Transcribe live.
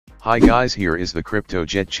Hi guys, here is the Crypto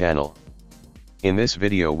Jet channel. In this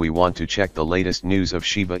video we want to check the latest news of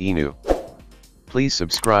Shiba Inu. Please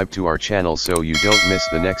subscribe to our channel so you don't miss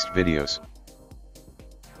the next videos.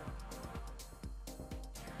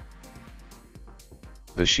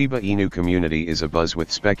 The Shiba Inu community is abuzz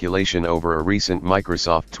with speculation over a recent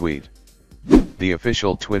Microsoft tweet. The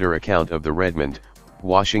official Twitter account of the Redmond,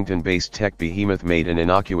 Washington-based tech behemoth made an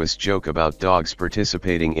innocuous joke about dogs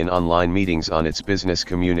participating in online meetings on its business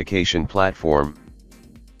communication platform.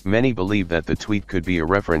 Many believe that the tweet could be a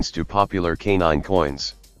reference to popular canine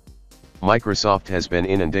coins. Microsoft has been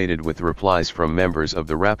inundated with replies from members of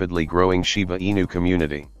the rapidly growing Shiba Inu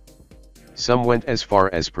community. Some went as far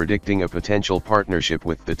as predicting a potential partnership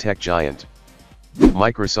with the tech giant.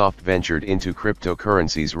 Microsoft ventured into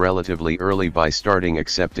cryptocurrencies relatively early by starting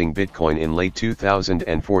accepting Bitcoin in late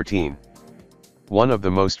 2014. One of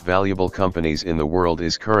the most valuable companies in the world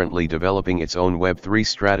is currently developing its own Web3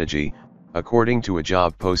 strategy, according to a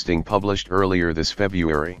job posting published earlier this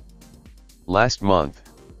February. Last month,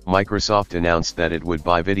 Microsoft announced that it would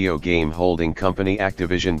buy video game holding company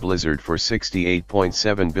Activision Blizzard for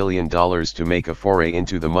 $68.7 billion to make a foray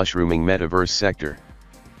into the mushrooming metaverse sector.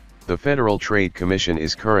 The Federal Trade Commission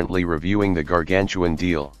is currently reviewing the gargantuan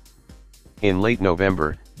deal. In late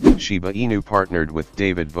November, Shiba Inu partnered with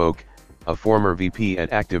David Volk, a former VP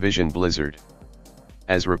at Activision Blizzard.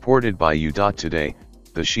 As reported by U.Today,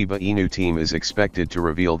 the Shiba Inu team is expected to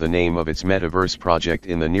reveal the name of its metaverse project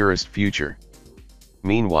in the nearest future.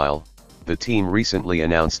 Meanwhile, the team recently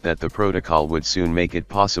announced that the protocol would soon make it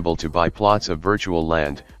possible to buy plots of virtual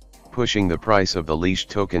land, pushing the price of the leash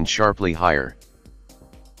token sharply higher.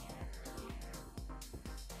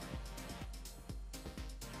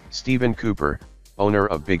 Stephen Cooper, owner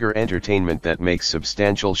of Bigger Entertainment that makes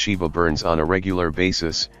substantial Shiba burns on a regular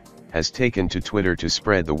basis, has taken to Twitter to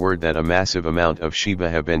spread the word that a massive amount of Shiba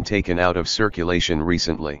have been taken out of circulation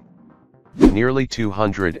recently. Nearly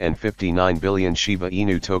 259 billion Shiba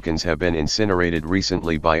Inu tokens have been incinerated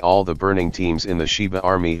recently by all the burning teams in the Shiba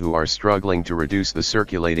army who are struggling to reduce the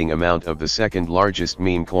circulating amount of the second largest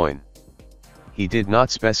meme coin. He did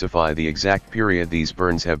not specify the exact period these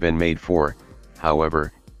burns have been made for,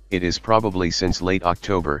 however, it is probably since late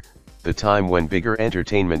October, the time when Bigger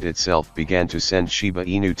Entertainment itself began to send Shiba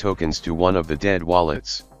Inu tokens to one of the dead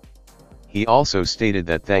wallets. He also stated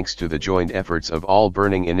that thanks to the joint efforts of all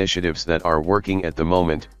burning initiatives that are working at the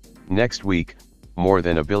moment, next week, more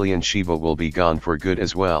than 1 billion Shiba will be gone for good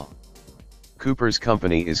as well. Cooper's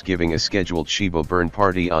company is giving a scheduled Shiba burn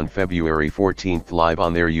party on February 14th live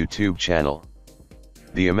on their YouTube channel.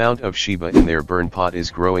 The amount of Shiba in their burn pot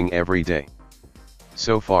is growing every day.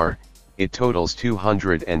 So far, it totals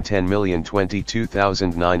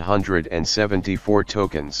 210,022,974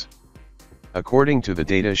 tokens. According to the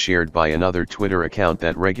data shared by another Twitter account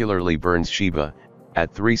that regularly burns Shiba,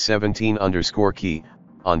 at 317_key,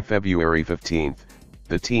 on February 15th,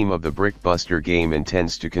 the team of the Brickbuster game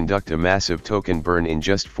intends to conduct a massive token burn in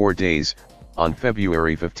just 4 days, on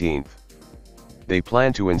February 15th. They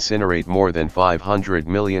plan to incinerate more than 500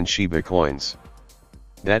 million Shiba coins.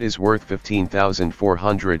 That is worth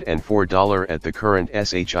 $15,404 at the current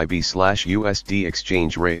SHIB/USD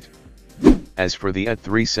exchange rate. As for the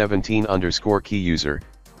 @317_key user,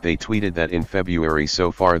 they tweeted that in February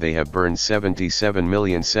so far they have burned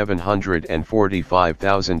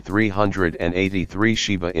 77,745,383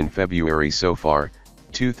 Shiba in February so far,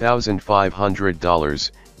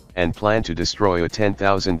 $2,500, and plan to destroy a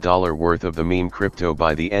 $10,000 worth of the meme crypto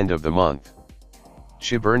by the end of the month.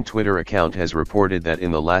 Shibburn Twitter account has reported that in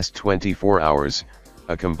the last 24 hours,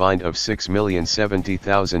 a combined of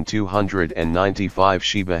 6,070,295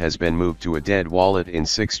 Shiba has been moved to a dead wallet in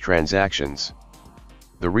 6 transactions.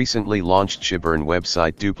 The recently launched Shibburn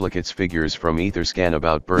website duplicates figures from Etherscan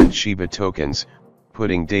about burned Shiba tokens,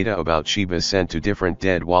 putting data about Shiba sent to different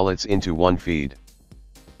dead wallets into one feed.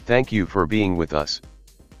 Thank you for being with us.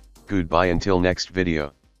 Goodbye until next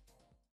video.